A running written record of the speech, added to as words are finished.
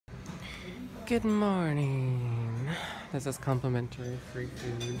Good morning. This is complimentary free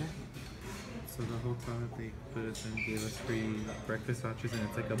food. So the hotel that they put us in gave us free breakfast vouchers, and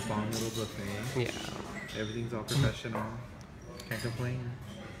it's like a bomb little buffet. Yeah. Everything's all professional. Can't complain.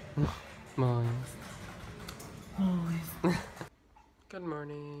 Morning. Always. Good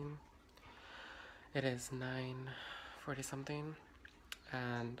morning. It is 9:40 something,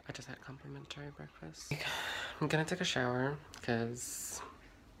 and I just had complimentary breakfast. I'm gonna take a shower because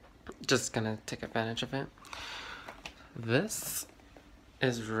just gonna take advantage of it. This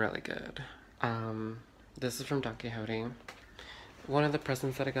is really good. This is from Don Quixote. One of the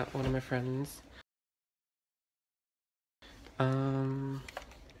presents that I got one of my friends.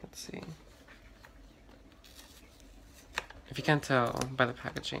 Let's see. If you can't tell by the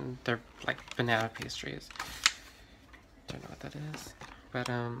packaging, they're like banana pastries. Don't know what that is, but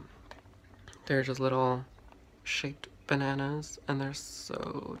they're just little shaped bananas, and they're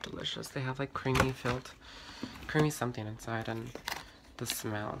so delicious. They have like creamy something inside, and the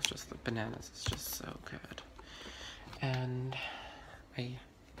smell of just the bananas is just so good. And I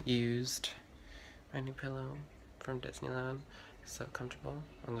used my new pillow from Disneyland. So comfortable.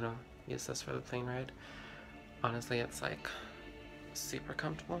 I'm gonna use this for the plane ride. Honestly, it's like super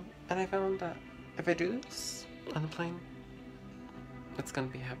comfortable, and I found that if I do this on the plane, it's gonna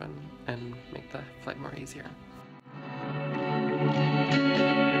be heaven and make the flight more easier.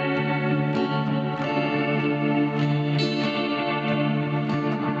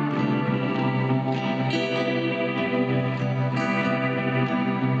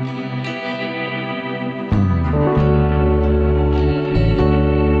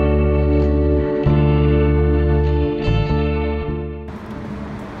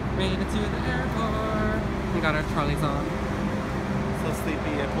 Made it to the airport. We got our trolleys on. So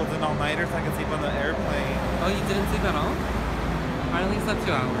sleepy. I pulled an all-nighter so I could sleep on the airplane. Oh, you didn't sleep at all? I only slept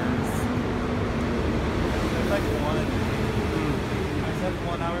 2 hours. It's like one. I slept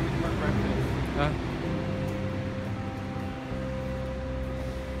 1 hour before breakfast.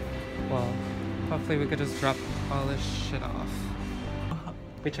 Well, hopefully we could just drop all this shit off.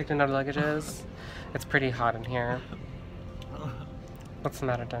 We checked in our luggages. It's pretty hot in here. What's the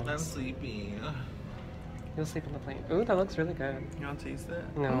matter, Dennis? I'm sleepy. You'll sleep on the plane. Ooh, that looks really good. You want to taste it?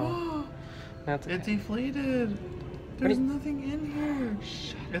 No. No, it's okay. It deflated. There's nothing in here.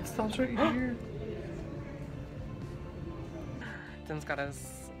 It stops right here. Dennis got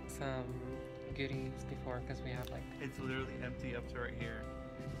us some goodies before because we have like... It's literally empty up to right here.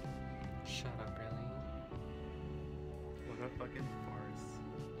 Shut up, really? What a fucking farce.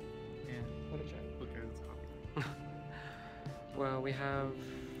 Yeah. What a joke. Who cares? It's coffee. Well, we have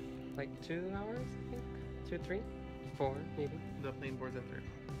like 2 hours, I think? 2, 3? 4, maybe? The plane board's at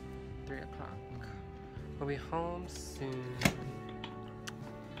 3 o'clock. We'll be home soon.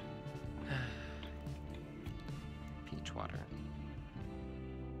 Peach water.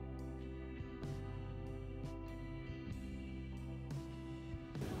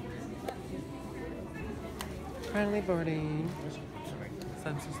 Finally boarding.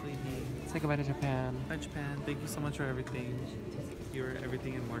 I'm so sleepy. Say goodbye to Japan. Hi Japan, thank you so much for everything. You were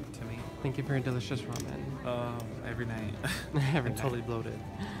everything and more to me. Thank you for your delicious ramen. Every night. Every I'm night. totally bloated.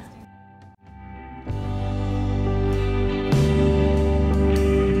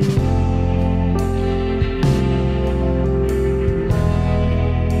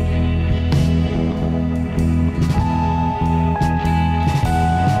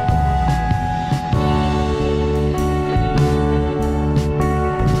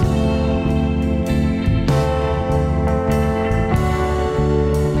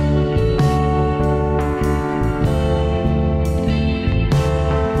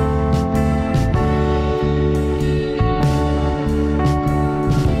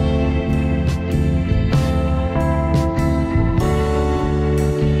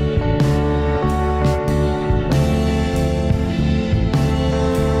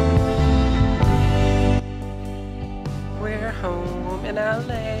 We're home in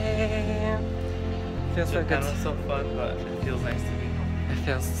LA. Feels so good. Japan was so fun, but it feels nice to be home. It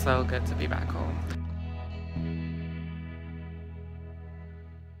feels so good to be back home.